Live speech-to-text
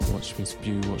Watch me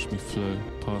spew, watch me flow.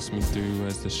 Pass me through,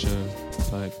 where's the show?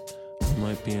 Like, I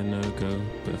might be a no-go,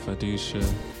 but if I do show,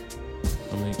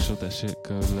 I'll make sure that shit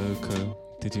go loco.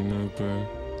 Did you know, bro?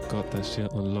 Got that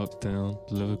shit on lockdown.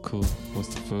 Local,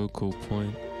 what's the focal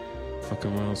point?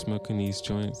 Fucking around smoking these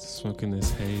joints, smoking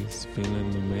this haze,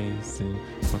 feeling amazing.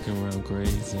 Fucking around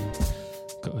grazing.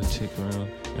 Got a chick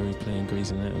round, and we playing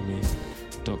Grey's Anatomy.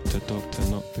 Doctor,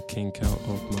 knock the kink out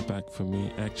of my back for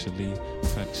me. Actually,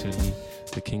 factually,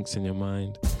 the kink's in your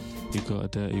mind. You got a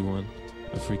dirty one,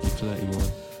 a freaky flirty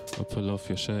one. I'll pull off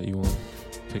your shirty one.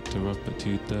 Picked her up at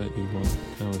 2:31.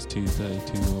 Now it's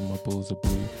 2:32 and my balls are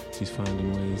blue. She's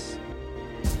finding ways,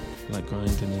 like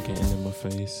grinding and getting in my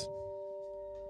face.